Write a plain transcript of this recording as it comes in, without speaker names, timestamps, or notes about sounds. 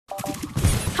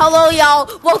Hello, y'all.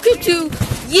 Welcome to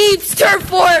Yeeps Turf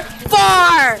for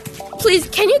Far. Please,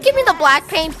 can you give me the black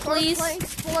paint, please?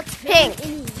 Pink.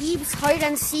 In Yeeps hide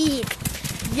and seek.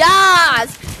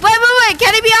 Yes. Wait.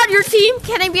 Can I be on your team?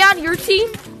 Can I be on your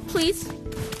team, please?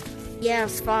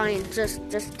 Yes, fine. Just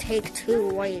take 2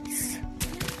 whites.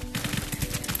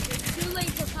 It's too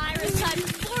late for pirates. I'm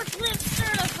forklift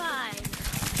certified.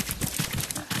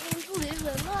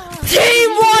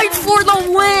 Team white for the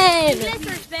win.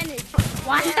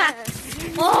 What?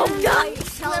 Oh God.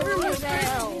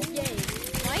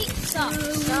 White sucks.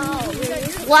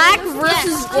 Black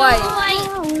versus white.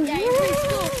 Yeah, you're pretty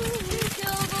cool.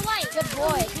 Kill the light. Good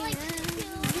boy.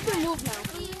 You can move now.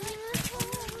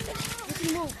 You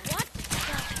can move. What?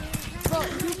 Bro,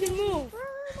 you can move.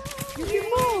 You can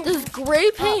move. Does gray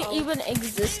paint even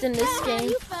exist in this game?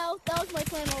 You fell. That was my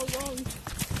plan all along.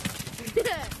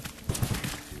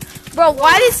 Bro,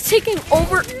 white is taking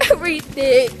over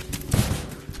everything.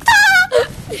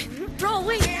 Bro,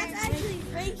 wait. That's actually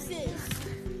racist.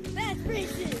 That's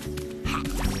racist.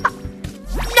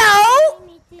 No,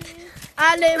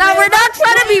 we're not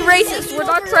trying to be racist. We're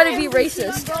not trying to be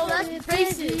racist. Bro, that's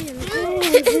racist.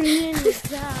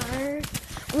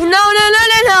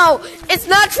 No. It's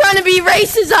not trying to be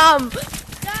racism.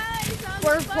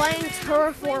 We're playing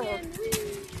turf war.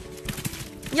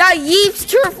 Yeah, Yeeps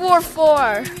Turf War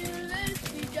 4.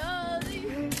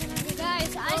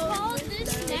 Guys, I called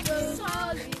this next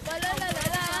song.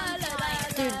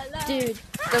 Dude,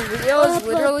 the video is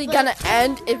literally gonna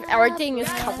end if everything is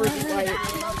covered in white.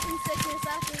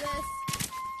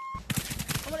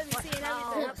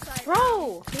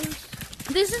 Bro,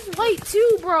 this is white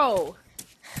too, bro.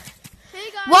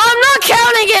 Well, I'm not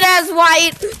counting it as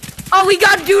white. Oh, we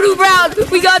got doo-doo brown.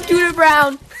 We got doo-doo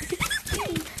brown.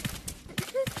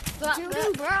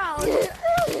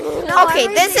 Okay,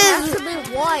 this is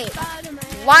white.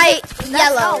 White, That's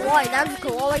yellow. not white. That's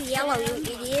glowing yellow, you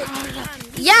idiot.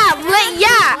 Yeah,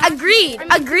 agreed.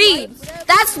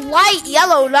 That's white,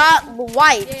 yellow, not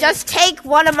white. Just take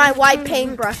one of my white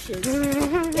paintbrushes.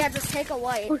 Yeah, just take a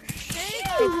white.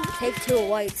 Take 2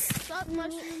 whites.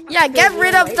 Yeah, get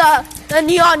rid of the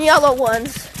neon yellow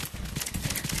ones.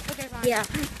 Okay, fine. Yeah.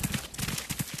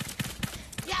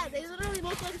 Yeah, they literally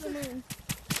look like the moon.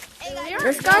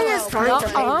 This guy is trying to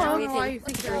I don't know make why you everything.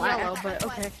 think they're yellow, but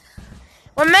okay.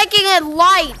 We're making it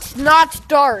light, not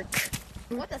dark.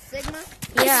 What the Sigma?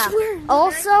 Yeah.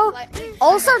 Also,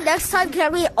 next time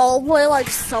can we all play like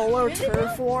solo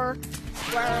turf war?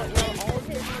 Where all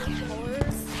his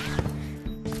colors.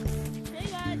 Hey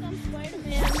guys,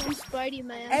 I'm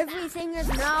Spider-Man. Everything is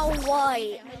now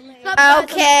white.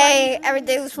 Okay,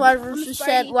 everything's white. She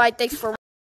said white. Thanks for